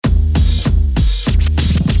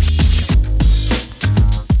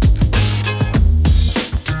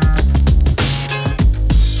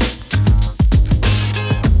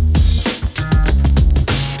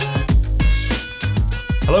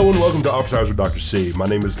Office Hours with Dr. C. My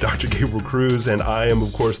name is Dr. Gabriel Cruz, and I am,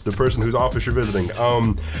 of course, the person whose office you're visiting.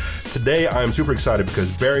 Today, I'm super excited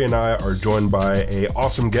because Barry and I are joined by an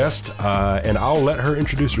awesome guest, and I'll let her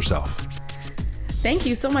introduce herself. Thank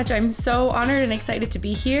you so much. I'm so honored and excited to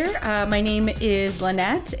be here. My name is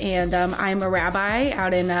Lynette, and I'm a rabbi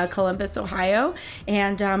out in Columbus, Ohio.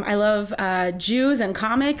 And I love Jews and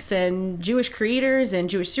comics and Jewish creators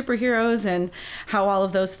and Jewish superheroes and how all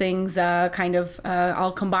of those things kind of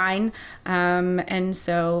all combine. And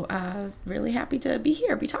so really happy to be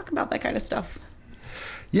here, be talking about that kind of stuff.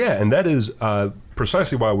 Yeah, and that is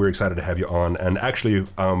precisely why we're excited to have you on. And actually,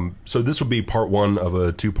 so this will be part one of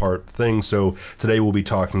a two-part thing. So today we'll be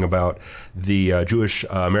talking about the Jewish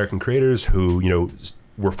American creators who,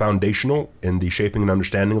 were foundational in the shaping and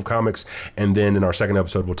understanding of comics. And then in our second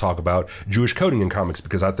episode, we'll talk about Jewish coding in comics,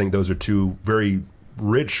 because I think those are two very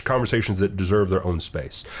rich conversations that deserve their own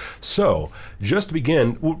space. So just to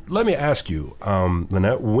begin, let me ask you,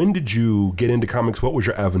 Lynette, when did you get into comics? What was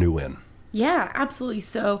your avenue in? Yeah, absolutely.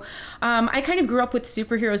 So I kind of grew up with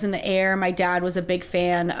superheroes in the air. My dad was a big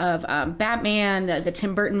fan of Batman, the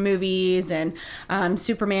Tim Burton movies, and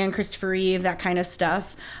Superman, Christopher Reeve, that kind of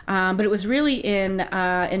stuff. But it was really in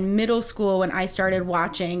middle school when I started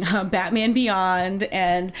watching Batman Beyond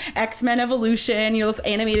and X-Men Evolution, those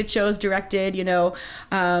animated shows directed,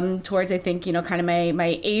 towards, I think, kind of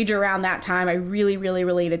my age around that time. I really, really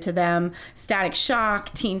related to them. Static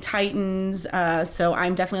Shock, Teen Titans. So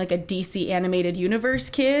I'm definitely like a DC animated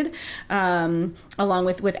universe kid, along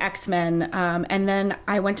with X-Men. And then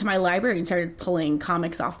I went to my library and started pulling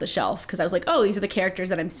comics off the shelf because I was like, oh, these are the characters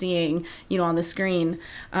that I'm seeing, on the screen.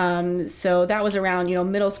 So that was around,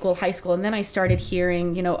 middle school, high school. And then I started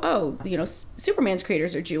hearing, Superman's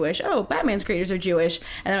creators are Jewish. Oh, Batman's creators are Jewish.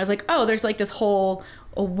 And then I was like, oh, there's like this whole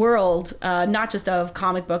world, not just of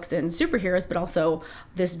comic books and superheroes, but also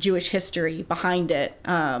this Jewish history behind it.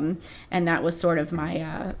 And that was sort of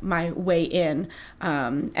my way in.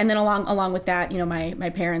 And then along with that, my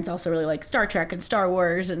parents also really like Star Trek and Star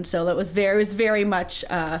Wars. And so that was very much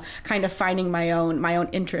kind of finding my own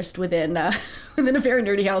interest within within a very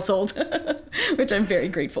nerdy household, which I'm very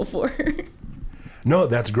grateful for. No,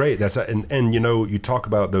 that's great. And you talk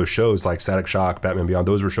about those shows like Static Shock, Batman Beyond.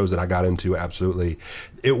 Those were shows that I got into. Absolutely,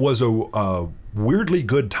 it was a weirdly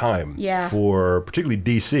good time for particularly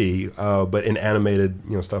DC, but in animated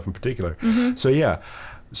stuff in particular. Mm-hmm. So yeah,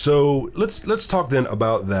 so let's talk then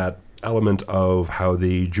about that element of how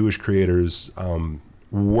the Jewish creators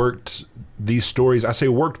worked these stories. I say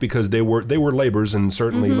worked because they were labors, and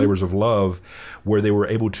certainly mm-hmm. labors of love, where they were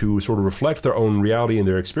able to sort of reflect their own reality and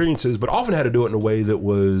their experiences, but often had to do it in a way that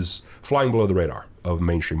was flying below the radar of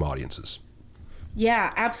mainstream audiences.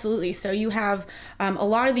 Yeah, absolutely. So you have a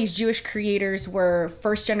lot of these Jewish creators were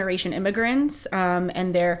first generation immigrants,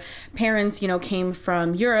 and their parents, came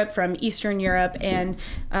from Europe, from Eastern Europe. And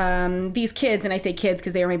these kids, and I say kids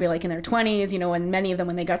because they were maybe like in their 20s, and many of them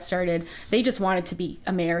when they got started, they just wanted to be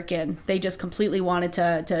American. They just completely wanted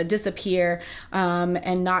to disappear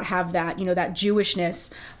and not have that, that Jewishness,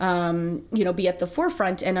 be at the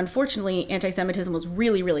forefront. And unfortunately, anti-Semitism was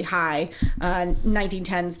really, really high,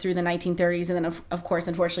 1910s through the 1930s. And then of course,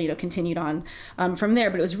 unfortunately, continued on from there.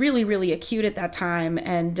 But it was really, really acute at that time.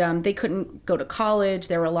 And they couldn't go to college.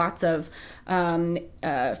 There were lots of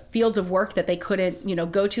fields of work that they couldn't,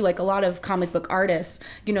 go to. Like a lot of comic book artists,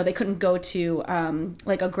 they couldn't go to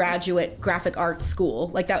like a graduate graphic arts school.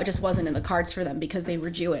 Like that just wasn't in the cards for them because they were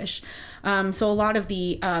Jewish. So a lot of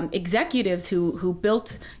the executives who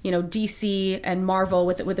built, DC and Marvel,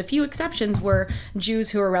 with a few exceptions, were Jews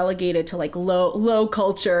who were relegated to like low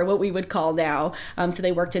culture, what we would call now. So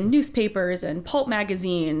they worked in newspapers and pulp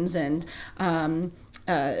magazines and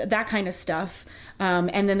that kind of stuff.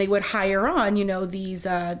 And then they would hire on,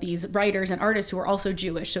 these writers and artists who were also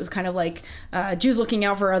Jewish. So it was kind of like Jews looking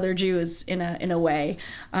out for other Jews in a way.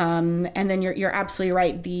 And then you're absolutely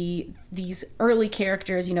right. These early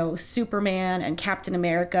characters, Superman and Captain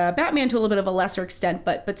America, Batman to a little bit of a lesser extent,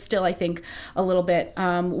 but still I think a little bit,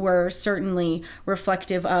 were certainly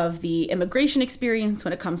reflective of the immigration experience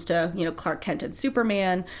when it comes to Clark Kent and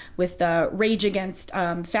Superman, with the rage against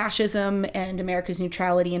fascism and America's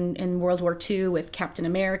neutrality in World War II with Captain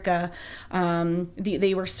America.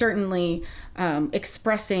 They were certainly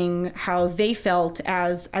expressing how they felt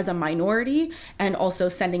as a minority, and also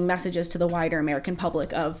sending messages to the wider American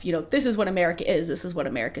public of, this is what America is, this is what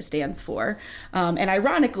America stands for. And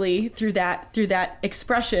ironically, through that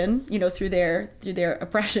expression, through their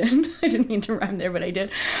oppression, I didn't mean to rhyme there, but I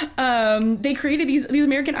did. They created these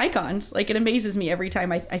American icons. Like, it amazes me every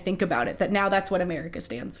time I think about it, that now that's what America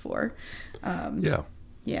stands for. Yeah.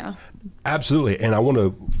 Yeah. Absolutely. And I want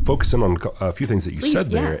to focus in on a few things that you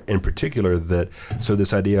said there, in particular so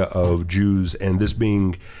this idea of Jews and this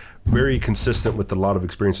being very consistent with a lot of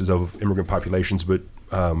experiences of immigrant populations, but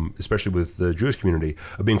especially with the Jewish community,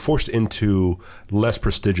 of being forced into less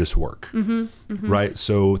prestigious work, right?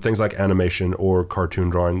 So things like animation or cartoon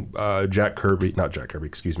drawing.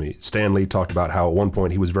 Stan Lee talked about how at one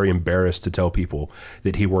point he was very embarrassed to tell people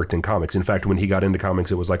that he worked in comics. In fact, when he got into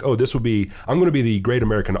comics, it was like, oh, I'm going to be the great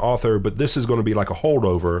American author, but this is going to be like a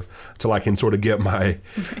holdover till I can sort of get my,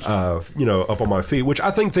 up on my feet, which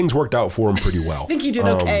I think things worked out for him pretty well. I think he did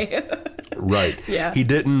okay. Right. Yeah. He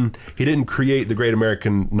didn't create the great American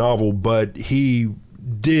novel, but he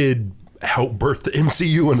did help birth the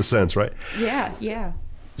MCU in a sense, right? Yeah, yeah.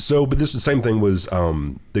 So, but the same thing was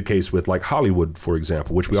the case with like Hollywood, for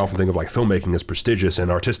example, which we often think of like filmmaking as prestigious and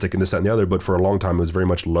artistic and this, that, and the other, but for a long time it was very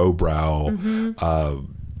much lowbrow,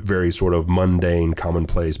 very sort of mundane,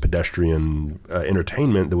 commonplace, pedestrian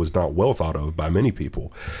entertainment that was not well thought of by many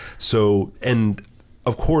people. So, and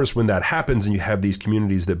of course, when that happens and you have these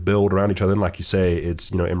communities that build around each other, and like you say,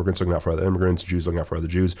 it's, immigrants looking out for other immigrants, Jews looking out for other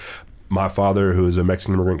Jews. My father, who is a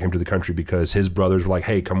Mexican immigrant, came to the country because his brothers were like,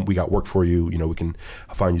 hey, come, we got work for you. We can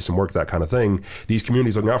find you some work, that kind of thing. These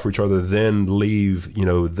communities looking out for each other then leave,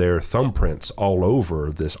 their thumbprints all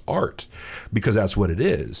over this art because that's what it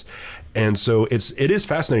is. And so it is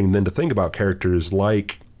fascinating then to think about characters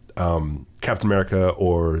like Captain America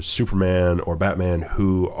or Superman or Batman,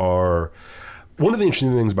 who are... One of the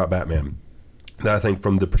interesting things about Batman that I think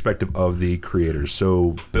from the perspective of the creators,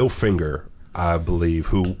 so Bill Finger, I believe,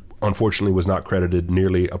 who unfortunately was not credited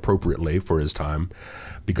nearly appropriately for his time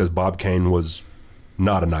because Bob Kane was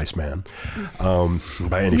not a nice man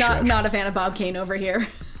by any stretch. Not a fan of Bob Kane over here.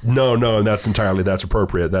 No, and that's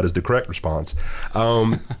appropriate. That is the correct response.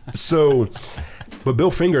 But Bill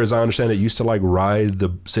Finger, as I understand it, used to like ride the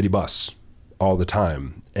city bus all the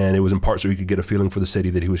time. And it was in part so he could get a feeling for the city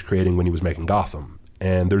that he was creating when he was making Gotham.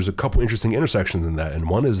 And there's a couple interesting intersections in that. And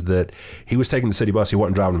one is that he was taking the city bus, he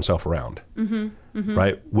wasn't driving himself around,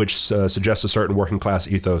 right? Which suggests a certain working class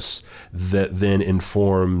ethos that then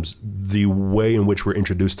informs the way in which we're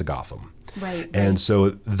introduced to Gotham. Right. And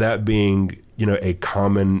so that being, a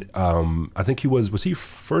common, I think was he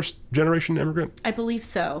first generation immigrant? I believe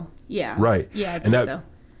so. Yeah. Right. Yeah, I think so.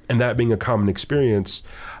 And that being a common experience,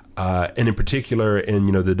 and in particular in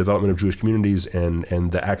the development of Jewish communities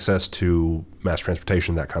and the access to mass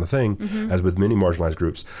transportation, that kind of thing, as with many marginalized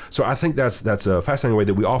groups. So I think that's a fascinating way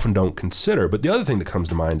that we often don't consider. But the other thing that comes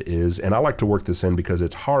to mind is, and I like to work this in because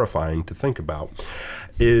it's horrifying to think about,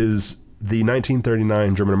 is the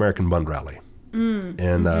 1939 German American Bund rally. It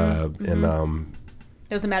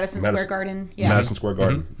was the Madison Square Garden. Yeah. Madison Square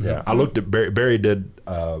Garden. Yeah. I looked at Barry did.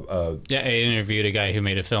 I interviewed a guy who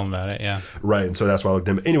made a film about it. Yeah. Right. And so that's why I looked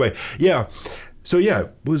at him. Anyway. Yeah. So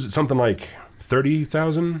was it something like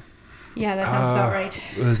 30,000? Yeah, that sounds about right.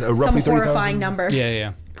 Roughly some horrifying number.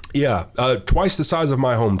 Yeah. Yeah. Twice the size of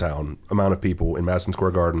my hometown amount of people in Madison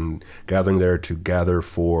Square Garden gathering there to gather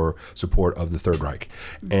for support of the Third Reich.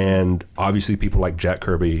 And obviously people like Jack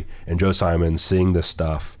Kirby and Joe Simon seeing this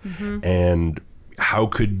stuff and how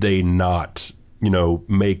could they not,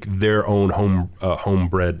 make their own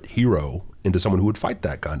homebred hero into someone who would fight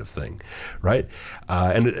that kind of thing, right?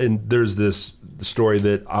 And there's this story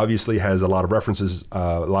that obviously has a lot of references,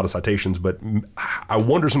 a lot of citations, but I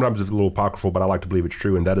wonder sometimes if it's a little apocryphal, but I like to believe it's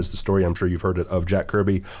true, and that is the story, I'm sure you've heard it, of Jack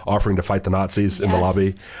Kirby offering to fight the Nazis in the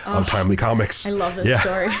lobby of Timely Comics. I love this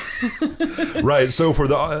story. Right, so for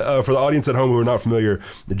the audience at home who are not familiar,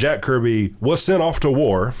 Jack Kirby was sent off to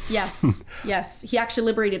war. Yes. He actually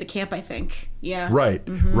liberated a camp, I think. Yeah. Right,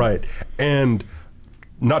 right. And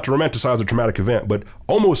not to romanticize a traumatic event, but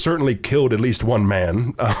almost certainly killed at least one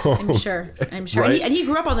man. I'm sure. Right? And he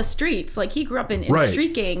grew up on the streets. Like, he grew up in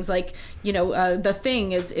street gangs. Like, The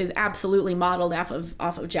Thing is absolutely modeled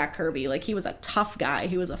off of Jack Kirby. Like, he was a tough guy.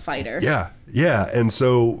 He was a fighter. Yeah. And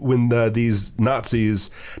so when these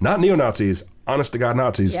Nazis, not neo-Nazis, honest to God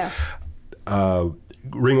Nazis,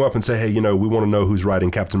 ring him up and say, hey, we want to know who's writing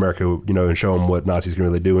Captain America, and show him what Nazis can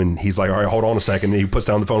really do. And he's like, all right, hold on a second. And he puts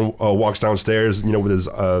down the phone, walks downstairs, with his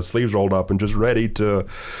sleeves rolled up and just ready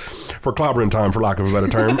for clobbering time, for lack of a better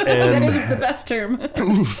term. And that isn't the best term.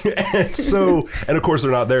 and of course they're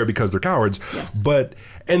not there because they're cowards. Yes.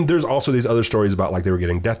 And there's also these other stories about like they were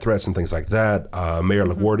getting death threats and things like that. Mayor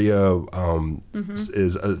LaGuardia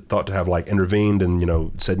is thought to have like intervened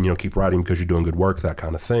and, said, keep writing because you're doing good work, that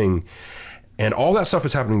kind of thing. And all that stuff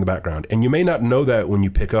is happening in the background. And you may not know that when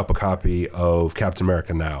you pick up a copy of Captain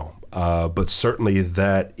America now, but certainly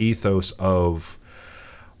that ethos of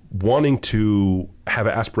wanting to have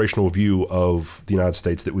an aspirational view of the United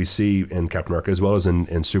States that we see in Captain America as well as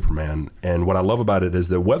in Superman. And what I love about it is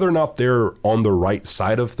that whether or not they're on the right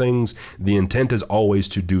side of things, the intent is always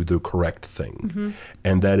to do the correct thing.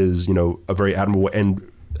 And that is, a very admirable,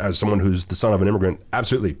 and as someone who's the son of an immigrant,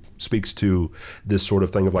 absolutely speaks to this sort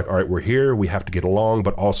of thing of like, all right, we're here, we have to get along,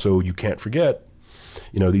 but also you can't forget,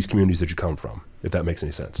 these communities that you come from, if that makes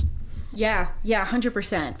any sense. Yeah,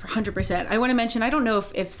 100%. I want to mention, I don't know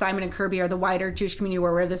if Simon and Kirby or the wider Jewish community were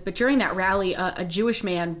aware of this, but during that rally, a Jewish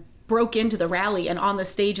man broke into the rally and on the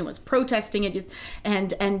stage and was protesting it,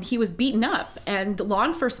 and he was beaten up, and law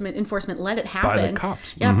enforcement let it happen by the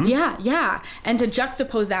cops. Yeah. And to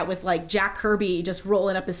juxtapose that with like Jack Kirby just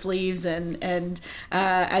rolling up his sleeves and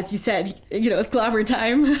as you said, it's glamour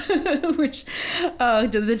time, which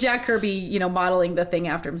the Jack Kirby modeling the thing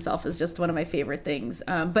after himself is just one of my favorite things.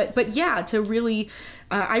 But yeah, to really.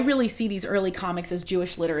 I really see these early comics as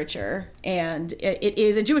Jewish literature, and it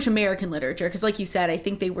is a Jewish American literature because, like you said, I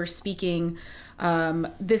think they were speaking.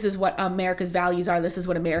 This is what America's values are. This is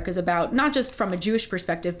what America's about, not just from a Jewish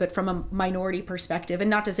perspective, but from a minority perspective. And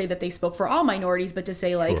not to say that they spoke for all minorities, but to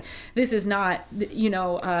say like, sure, this is not,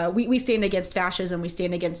 we stand against fascism. We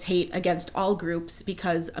stand against hate against all groups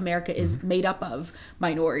because America is made up of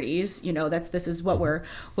minorities. This is what we're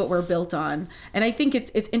built on. And I think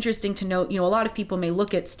it's interesting to note, a lot of people may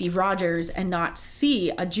look at Steve Rogers and not see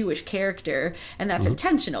a Jewish character, and that's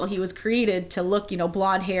intentional. He was created to look,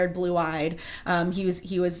 blonde haired, blue eyed. He was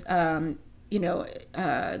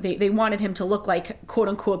they wanted him to look like, quote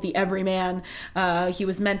unquote, the everyman. He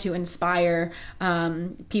was meant to inspire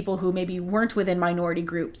people who maybe weren't within minority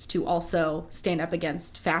groups to also stand up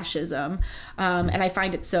against fascism. And I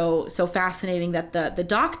find it so fascinating that the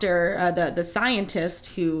doctor, the scientist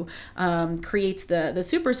who creates the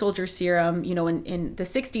super soldier serum, in the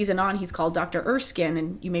 60s and on, he's called Dr. Erskine,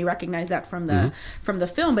 and you may recognize that from the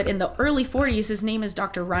film. But in the early 40s, his name is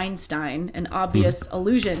Dr. Reinstein, an obvious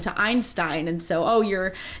allusion to Einstein. And so,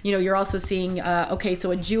 you're also seeing,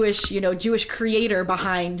 so a Jewish creator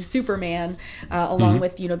behind Superman, along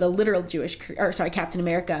with, the literal Captain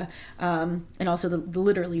America, and also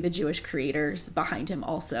literally the Jewish creators behind him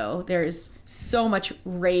also. There's so much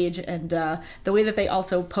rage, and the way that they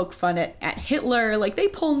also poke fun at Hitler, like they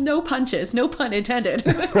pull no punches, no pun intended,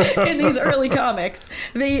 in these early comics.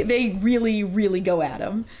 They really, really go at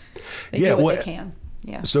him. They do what they can.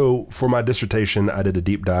 Yeah. So for my dissertation, I did a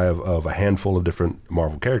deep dive of a handful of different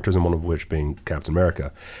Marvel characters, and one of which being Captain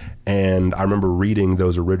America. And I remember reading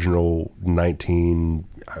those original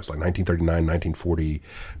 1939, 1940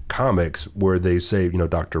 comics where they say,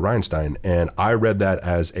 Dr. Reinstein. And I read that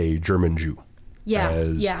as a German Jew.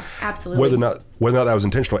 Yeah, absolutely. Whether or not that was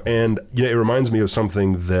intentional. And, it reminds me of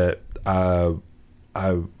something that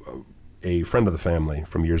a friend of the family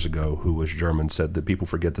from years ago who was German said that people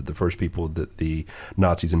forget that the first people that the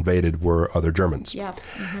Nazis invaded were other Germans. Yeah.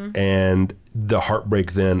 And the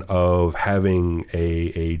heartbreak then of having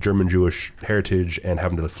a German Jewish heritage and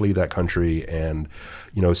having to flee that country and,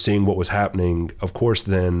 seeing what was happening, of course,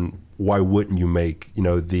 then why wouldn't you make,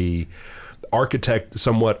 the architect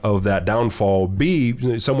somewhat of that downfall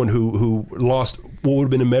be someone who lost what would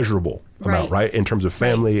have been immeasurable amount, right? In terms of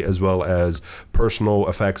family as well as personal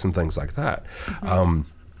effects and things like that.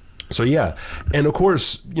 So yeah, and of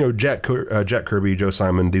course, Jack Kirby, Joe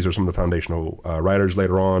Simon, these are some of the foundational writers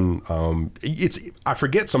later on. I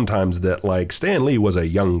forget sometimes that like Stan Lee was a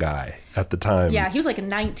young guy at the time. Yeah, he was like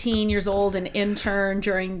 19 years old, an intern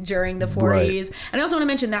during the 40s. Right. And I also want to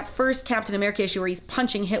mention that first Captain America issue where he's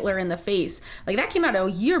punching Hitler in the face. Like that came out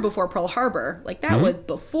a year before Pearl Harbor. Like that was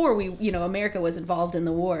before America was involved in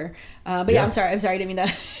the war. But yeah, I'm sorry, I didn't mean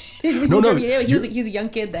to. No, he was a young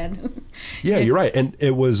kid then. Yeah, you're right, and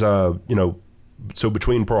it was so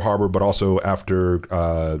between Pearl Harbor, but also after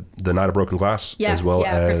the Night of Broken Glass, as well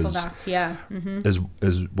as Crystal Docked, as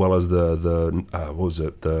well as the what was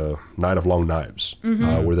it, the Night of Long Knives,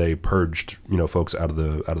 where they purged folks out of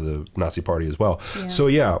the Nazi Party as well. Yeah. So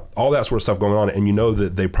yeah, all that sort of stuff going on, and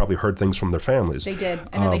that they probably heard things from their families. They did,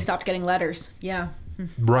 and then they stopped getting letters. Yeah.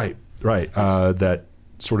 Right. That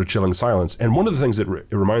sort of chilling silence. And one of the things that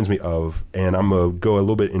it reminds me of, and I'm going to go a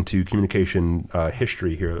little bit into communication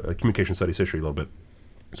history here, communication studies history a little bit.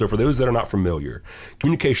 So for those that are not familiar,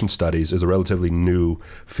 communication studies is a relatively new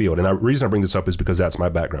field. And the reason I bring this up is because that's my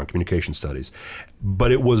background, communication studies.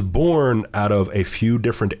 But it was born out of a few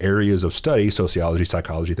different areas of study, sociology,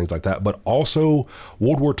 psychology, things like that, but also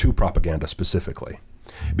World War II propaganda specifically.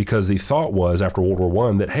 because the thought was after World War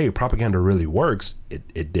I that, hey, propaganda really works.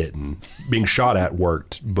 It didn't. Being shot at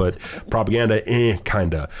worked, but propaganda,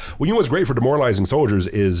 kind of. Well, you know what's great for demoralizing soldiers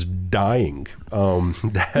is dying.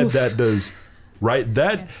 That does... Right?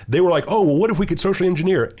 They were like, oh, well, what if we could socially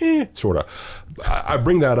engineer? Sort of. I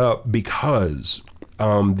bring that up because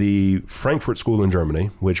the Frankfurt School in Germany,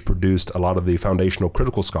 which produced a lot of the foundational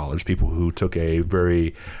critical scholars, people who took a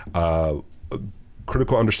very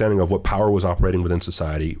critical understanding of what power was operating within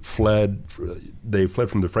society, they fled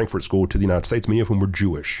from the Frankfurt School to the United States, many of whom were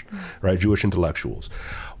Jewish, right? Jewish intellectuals.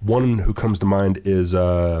 One who comes to mind is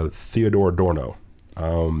Theodor Adorno.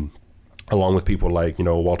 Along with people like,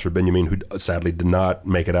 Walter Benjamin, who sadly did not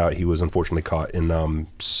make it out. He was unfortunately caught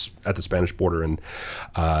at the Spanish border and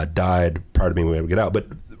died prior to being able to get out. But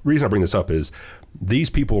the reason I bring this up is these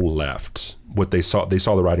people left what they saw. They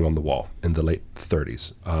saw the writing on the wall in the late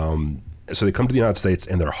 30s. So they come to the United States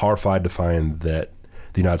and they're horrified to find that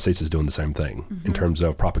the United States is doing the same thing in terms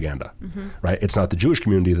of propaganda, right? It's not the Jewish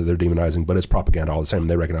community that they're demonizing, but it's propaganda all the same, and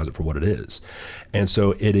they recognize it for what it is. And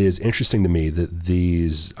so it is interesting to me that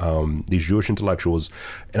these Jewish intellectuals,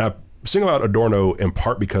 and I single out Adorno in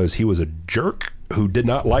part because he was a jerk who did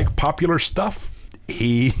not like popular stuff.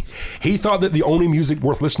 He thought that the only music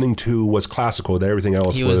worth listening to was classical, that everything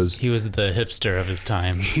else was... He was the hipster of his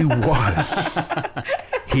time. He was.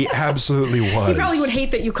 He absolutely was. He probably would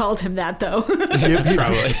hate that you called him that, though.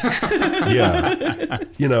 Probably. Yeah.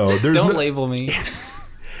 There's Don't label me.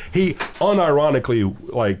 He unironically,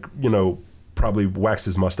 probably waxed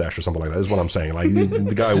his mustache or something like that, is what I'm saying.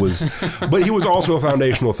 The guy was, but he was also a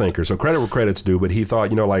foundational thinker. So credit where credit's due, but he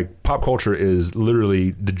thought, pop culture is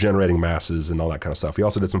literally degenerating masses and all that kind of stuff. He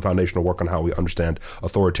also did some foundational work on how we understand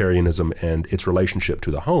authoritarianism and its relationship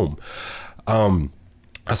to the home.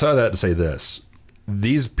 I saw that to say this.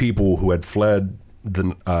 These people who had fled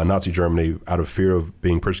the Nazi Germany out of fear of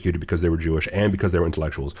being persecuted because they were Jewish and because they were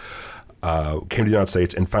intellectuals, came to the United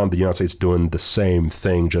States and found the United States doing the same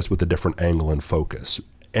thing, just with a different angle and focus.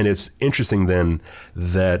 And it's interesting then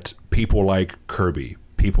that people like Kirby,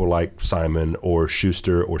 people like Simon or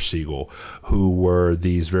Schuster or Siegel, who were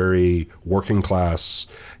these very working class,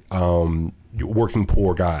 working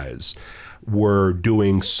poor guys, were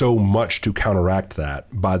doing so much to counteract that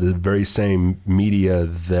by the very same media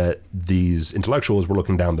that these intellectuals were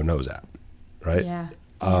looking down their nose at, right? Yeah.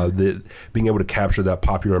 Being able to capture that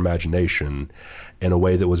popular imagination in a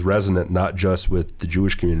way that was resonant not just with the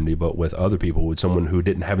Jewish community, but with other people, with someone who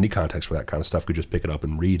didn't have any context for that kind of stuff, could just pick it up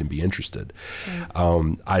and read and be interested.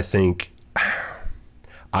 Right. I think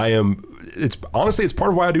it's part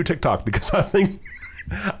of why I do TikTok, because I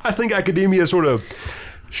think academia sort of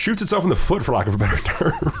shoots itself in the foot, for lack of a better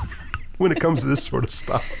term, when it comes to this sort of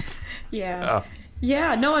stuff. Yeah.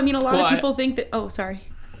 No, a lot of people think that... Oh, sorry.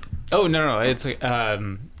 Oh, no. It's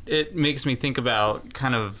it makes me think about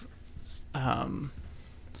kind of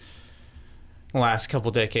last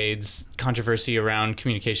couple decades controversy around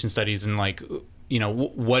communication studies and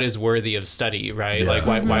what is worthy of study, right?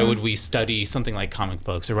 Yeah. Why would we study something like comic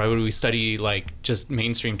books, or why would we study just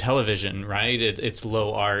mainstream television, right? It's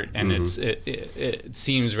low art and it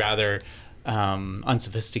seems rather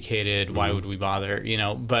unsophisticated. Why would we bother?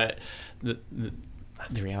 But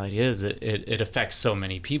the reality is it affects so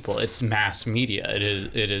many people. It's mass media. It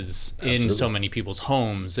is in so many people's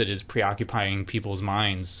homes. It is preoccupying people's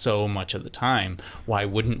minds so much of the time. Why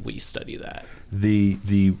wouldn't we study that?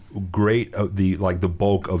 The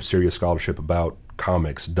bulk of serious scholarship about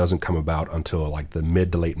comics doesn't come about until the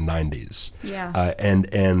mid to late 90s. Yeah.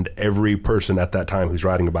 And every person at that time who's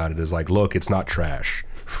writing about it is look, it's not trash.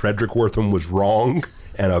 Frederick Wertham was wrong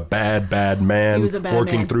and a bad man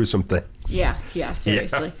working through some things. Yeah,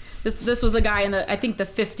 seriously. Yeah. This was a guy in the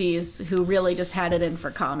 50s who really just had it in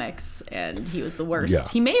for comics, and he was the worst. Yeah.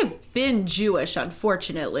 He may have been Jewish,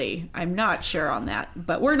 unfortunately. I'm not sure on that,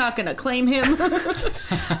 but we're not going to claim him.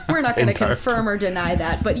 We're not going to confirm or deny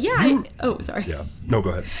that. But sorry. Yeah. No,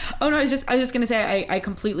 go ahead. Oh no, I was just going to say I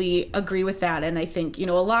completely agree with that, and I think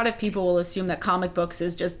a lot of people will assume that comic books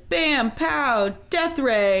is just bam, pow, death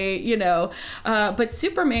ray, but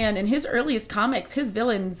Superman in his earliest comics, his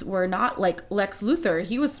villains were not like Lex Luthor.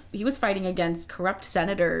 He was fighting against corrupt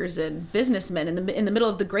senators and businessmen in the middle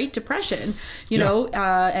of the Great Depression,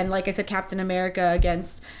 and like I said, Captain America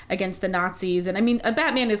against the Nazis. And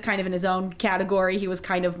Batman is kind of in his own category. He was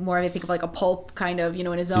kind of more, I think, of like a pulp kind of,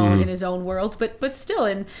 in his own world, but still.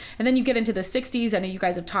 And then you get into the 60s. I know you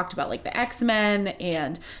guys have talked about the X-Men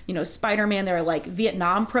and, Spider-Man. There are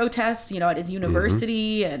Vietnam protests, at his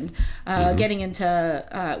university, and getting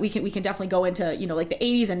into, we can definitely go into, the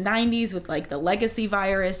 80s and 90s movies with like the Legacy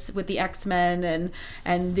virus with the X-Men,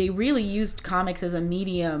 and they really used comics as a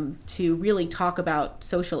medium to really talk about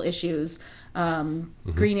social issues.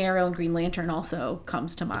 Green Arrow and Green Lantern also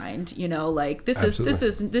comes to mind, you know, like this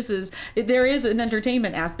is there is an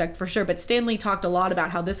entertainment aspect for sure, but Stan Lee talked a lot about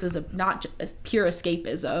how this is not just pure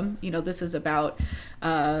escapism, you know, this is about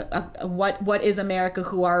what is America,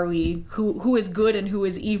 who are we, who is good and who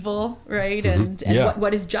is evil, right? And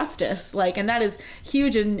what is justice, like, and that is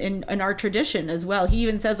huge in our tradition as well. He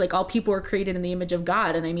even says like all people are created in the image of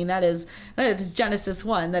God, and I mean that is Genesis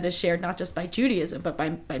 1, that is shared not just by Judaism but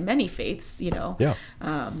by many faiths, you know.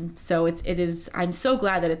 So it is I'm so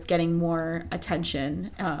glad that it's getting more attention,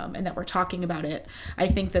 and that we're talking about it. I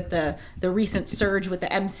think that the recent surge with the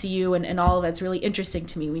MCU and all of that's really interesting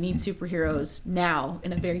to me. We need superheroes now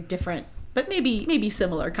in a very different but maybe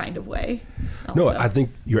similar kind of way also. No, I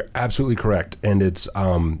think you're absolutely correct, and it's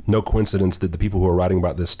no coincidence that the people who are writing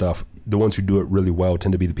about this stuff, the ones who do it really well,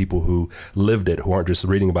 tend to be the people who lived it, who aren't just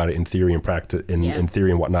reading about it in theory and practice, in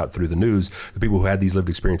theory and whatnot through the news. The people who had these lived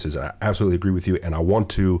experiences. And I absolutely agree with you, and I want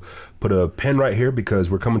to put a pin right here because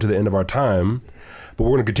we're coming to the end of our time. But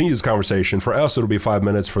we're going to continue this conversation. For us, it'll be 5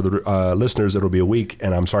 minutes. For the listeners, it'll be a week.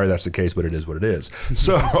 And I'm sorry that's the case, but it is what it is.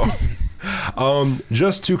 So,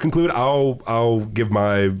 just to conclude, I'll give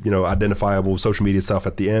my identifiable social media stuff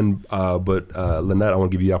at the end. But Lynette, I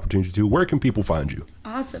want to give you the opportunity to. Where can people find you?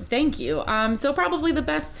 Awesome, thank you. So probably the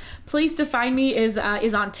best place to find me is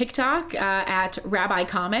on TikTok at Rabbi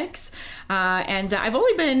Comics, and I've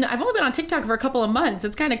only been on TikTok for a couple of months.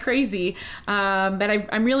 It's kind of crazy, but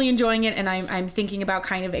I'm really enjoying it, and I'm thinking about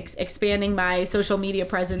kind of expanding my social media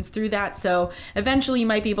presence through that. So eventually, you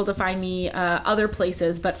might be able to find me other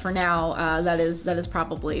places, but for now, that is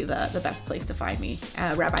probably the best place to find me.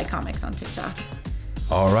 Rabbi Comics on TikTok.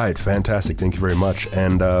 All right, fantastic. Thank you very much.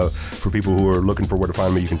 And for people who are looking for where to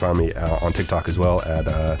find me, you can find me on TikTok as well at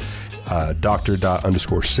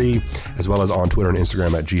Dr._C, as well as on Twitter and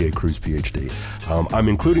Instagram at GACruzPhD. I'm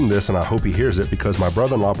including this, and I hope he hears it, because my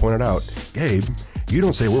brother-in-law pointed out, Gabe, you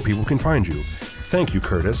don't say where people can find you. Thank you,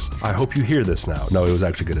 Curtis. I hope you hear this now. No, it was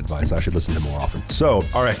actually good advice. I should listen to him more often. So,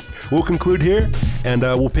 all right, we'll conclude here, and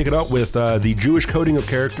we'll pick it up with the Jewish coding of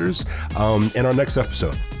characters in our next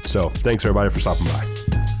episode. So, thanks everybody for stopping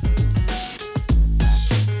by.